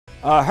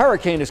A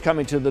hurricane is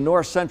coming to the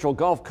north central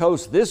Gulf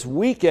Coast this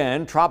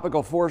weekend.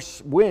 Tropical storm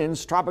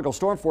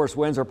force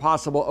winds are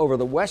possible over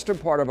the western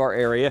part of our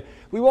area.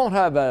 We won't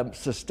have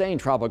sustained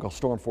tropical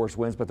storm force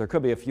winds, but there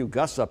could be a few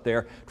gusts up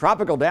there.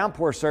 Tropical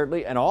downpour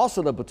certainly, and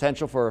also the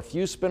potential for a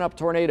few spin-up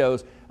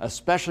tornadoes,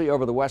 especially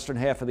over the western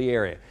half of the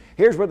area.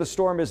 Here's where the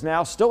storm is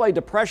now. Still a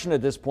depression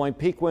at this point.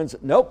 Peak winds,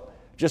 nope.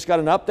 Just got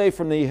an update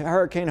from the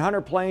Hurricane Hunter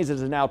planes. It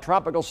is now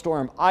Tropical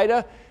Storm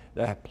Ida.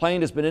 The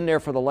plane has been in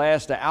there for the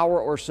last hour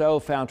or so,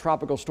 found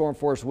tropical storm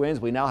force winds.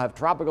 We now have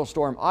Tropical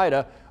Storm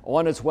Ida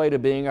on its way to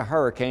being a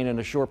hurricane in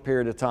a short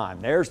period of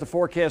time. There's the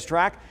forecast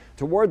track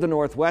toward the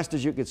northwest,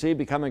 as you can see,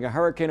 becoming a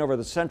hurricane over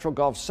the central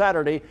Gulf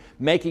Saturday,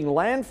 making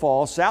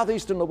landfall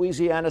southeastern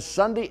Louisiana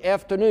Sunday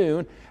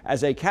afternoon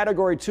as a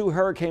Category 2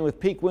 hurricane with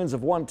peak winds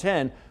of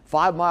 110,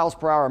 5 miles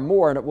per hour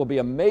more, and it will be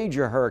a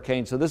major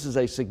hurricane. So this is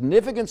a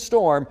significant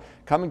storm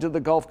coming to the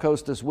Gulf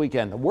Coast this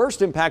weekend. The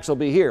worst impacts will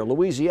be here,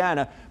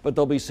 Louisiana, but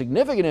there'll be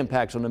significant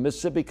impacts on the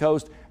Mississippi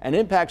coast and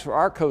impacts for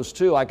our coast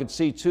too. I could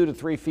see 2 to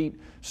 3 feet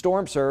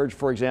storm surge,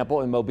 for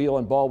example, in Mobile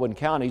and Baldwin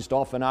counties.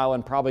 Dauphin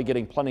Island probably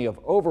getting plenty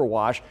of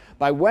overwash.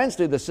 By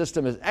Wednesday, the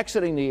system is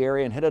exiting the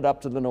area and headed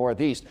up to the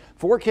northeast.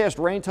 Forecast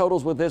rain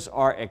totals with this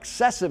are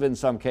excessive in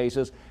some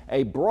cases.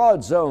 A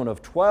broad zone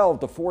of 12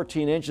 to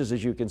 14 inches,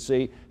 as you can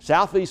see,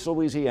 southeast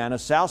Louisiana,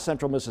 south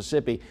central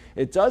Mississippi.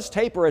 It does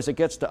taper as it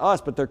gets to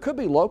us, but there could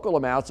be local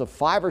amounts of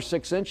 5 or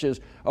 6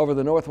 inches over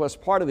the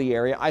northwest part of the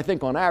area. I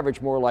think on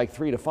average more like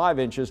 3 to 5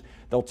 inches.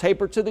 They'll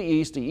taper to the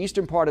east, the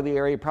eastern part of the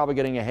area probably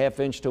getting a ½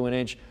 inch to an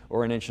inch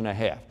or an inch and a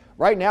half.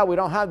 Right now, we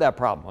don't have that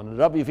problem. On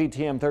the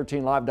WVTM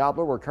 13 Live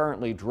Doppler, we're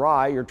currently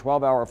dry. Your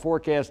 12-hour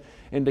forecast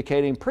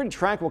indicating pretty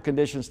tranquil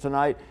conditions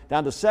tonight,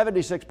 down to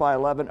 76 by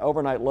 11,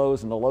 overnight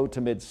lows in the low to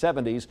mid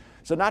 70s.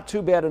 So not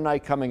too bad a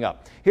night coming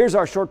up. Here's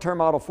our short-term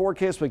model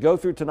forecast. We go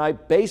through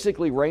tonight,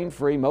 basically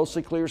rain-free,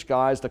 mostly clear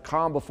skies, the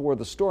calm before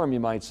the storm, you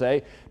might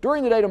say.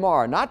 During the day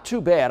tomorrow, not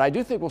too bad. I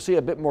do think we'll see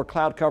a bit more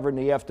cloud cover in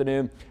the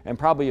afternoon and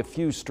probably a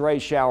few stray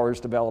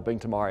showers developing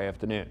tomorrow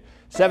afternoon.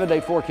 7-day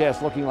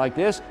forecast looking like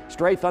this.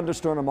 Stray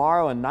thunderstorm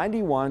tomorrow and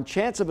 91.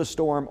 Chance of a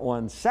storm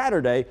on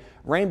Saturday.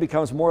 Rain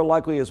becomes more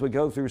likely as we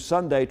go through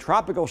Sunday.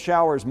 Tropical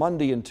showers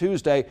Monday and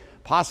Tuesday.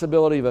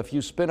 Possibility of a few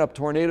spin-up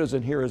tornadoes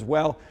in here as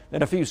well.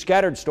 Then a few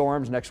scattered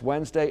storms next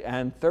Wednesday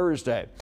and Thursday.